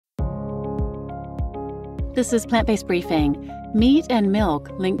This is Plant-Based Briefing. Meat and milk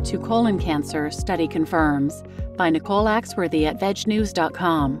linked to colon cancer, study confirms, by Nicole Axworthy at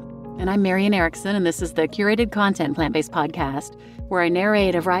vegnews.com. And I'm Marian Erickson, and this is the curated content plant-based podcast, where I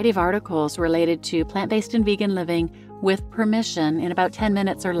narrate a variety of articles related to plant-based and vegan living with permission in about 10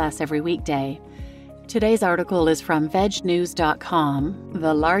 minutes or less every weekday. Today's article is from vegnews.com,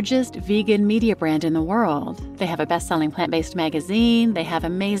 the largest vegan media brand in the world. They have a best-selling plant-based magazine. They have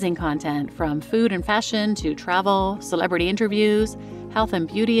amazing content from food and fashion to travel, celebrity interviews, health and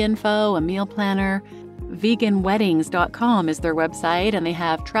beauty info, a meal planner. Veganweddings.com is their website, and they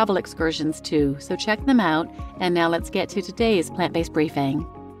have travel excursions too. So check them out. And now let's get to today's plant-based briefing.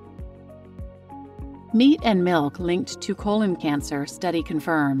 Meat and milk linked to colon cancer, study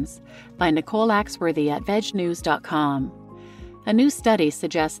confirms, by Nicole Axworthy at vegnews.com. A new study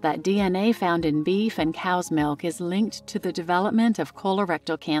suggests that DNA found in beef and cow's milk is linked to the development of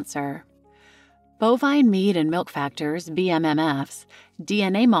colorectal cancer. Bovine meat and milk factors, BMMFs,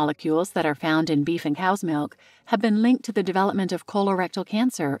 DNA molecules that are found in beef and cow's milk, have been linked to the development of colorectal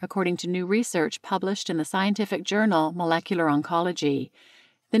cancer, according to new research published in the scientific journal Molecular Oncology.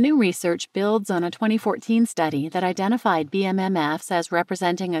 The new research builds on a 2014 study that identified BMMFs as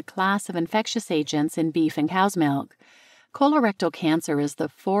representing a class of infectious agents in beef and cow's milk. Colorectal cancer is the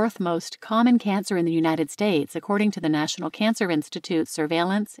fourth most common cancer in the United States, according to the National Cancer Institute's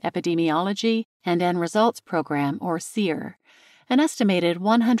Surveillance, Epidemiology, and End Results Program, or SEER. An estimated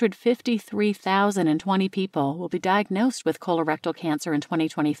 153,020 people will be diagnosed with colorectal cancer in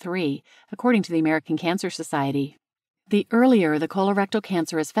 2023, according to the American Cancer Society. The earlier the colorectal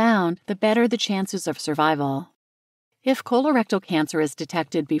cancer is found, the better the chances of survival. If colorectal cancer is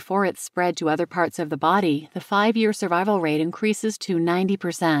detected before it's spread to other parts of the body, the 5-year survival rate increases to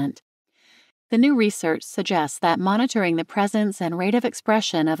 90%. The new research suggests that monitoring the presence and rate of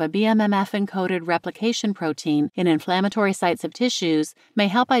expression of a BMMF-encoded replication protein in inflammatory sites of tissues may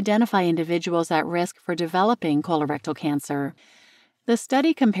help identify individuals at risk for developing colorectal cancer. The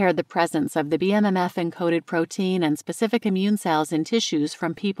study compared the presence of the BMMF-encoded protein and specific immune cells in tissues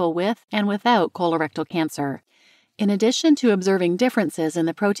from people with and without colorectal cancer. In addition to observing differences in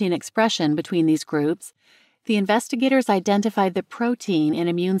the protein expression between these groups, the investigators identified the protein in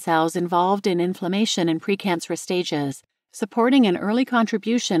immune cells involved in inflammation in precancerous stages, supporting an early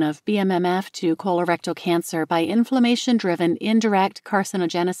contribution of BMMF to colorectal cancer by inflammation-driven indirect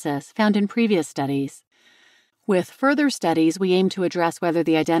carcinogenesis found in previous studies. With further studies, we aim to address whether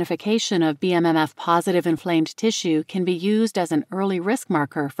the identification of BMMF-positive inflamed tissue can be used as an early risk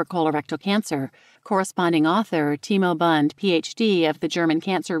marker for colorectal cancer, corresponding author Timo Bund, Ph.D. of the German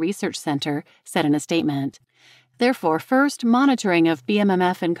Cancer Research Center, said in a statement. Therefore, first, monitoring of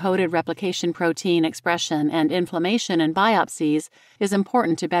BMMF-encoded replication protein expression and inflammation in biopsies is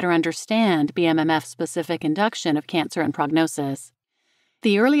important to better understand BMMF-specific induction of cancer and prognosis.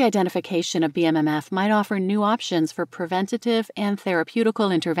 The early identification of BMMF might offer new options for preventative and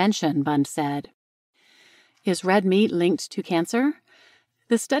therapeutical intervention, Bund said. Is red meat linked to cancer?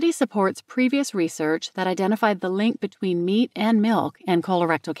 The study supports previous research that identified the link between meat and milk and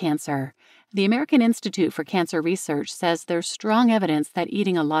colorectal cancer. The American Institute for Cancer Research says there's strong evidence that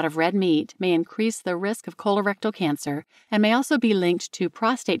eating a lot of red meat may increase the risk of colorectal cancer and may also be linked to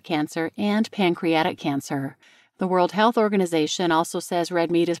prostate cancer and pancreatic cancer. The World Health Organization also says red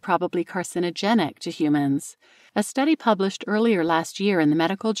meat is probably carcinogenic to humans. A study published earlier last year in the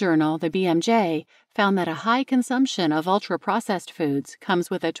medical journal, the BMJ, found that a high consumption of ultra-processed foods comes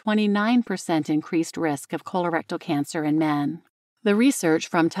with a 29% increased risk of colorectal cancer in men. The research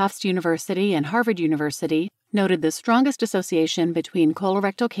from Tufts University and Harvard University noted the strongest association between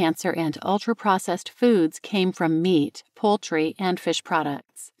colorectal cancer and ultra-processed foods came from meat, poultry, and fish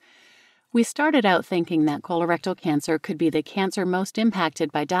products. We started out thinking that colorectal cancer could be the cancer most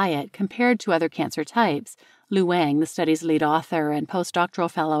impacted by diet compared to other cancer types, Lu Wang, the study's lead author and postdoctoral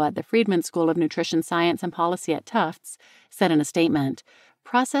fellow at the Friedman School of Nutrition Science and Policy at Tufts, said in a statement.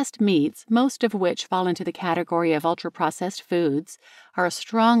 Processed meats, most of which fall into the category of ultra-processed foods, are a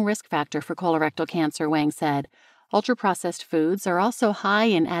strong risk factor for colorectal cancer, Wang said. Ultra-processed foods are also high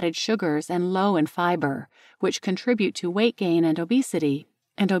in added sugars and low in fiber, which contribute to weight gain and obesity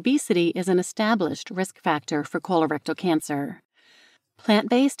is an established risk factor for colorectal cancer.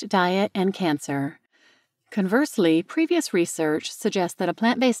 Plant-based diet and cancer. Conversely, previous research suggests that a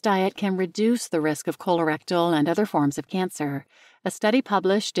plant-based diet can reduce the risk of colorectal and other forms of cancer. A study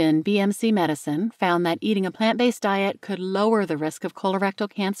published in BMC Medicine found that eating a plant-based diet could lower the risk of colorectal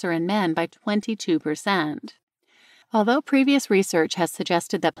cancer in men by 22%. Although previous research has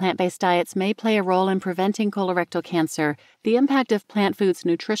suggested that plant-based diets may play a role in preventing colorectal cancer, the impact of plant food's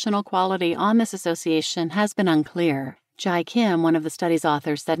nutritional quality on this association has been unclear. Jai Kim, one of the study's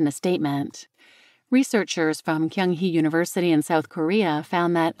authors, said in a statement. Researchers from Kyunghee University in South Korea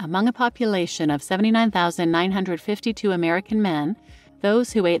found that among a population of 79,952 American men,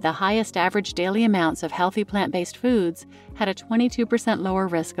 those who ate the highest average daily amounts of healthy plant-based foods had a 22% lower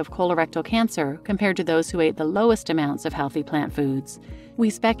risk of colorectal cancer compared to those who ate the lowest amounts of healthy plant foods.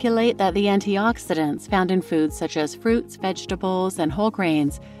 We speculate that the antioxidants found in foods such as fruits, vegetables, and whole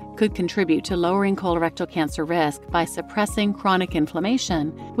grains could contribute to lowering colorectal cancer risk by suppressing chronic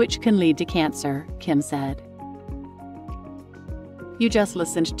inflammation, which can lead to cancer, Kim said. You just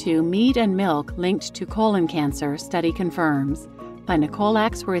listened to Meat and Milk Linked to Colon Cancer Study Confirms by Nicole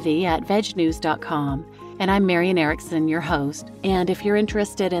Axworthy at vegnews.com. And I'm Marian Erickson, your host. And if you're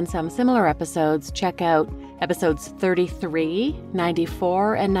interested in some similar episodes, check out episodes 33,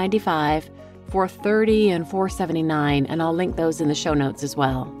 94, and 95, 430, and 479, and I'll link those in the show notes as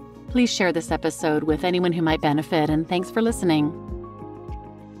well. Please share this episode with anyone who might benefit, and thanks for listening.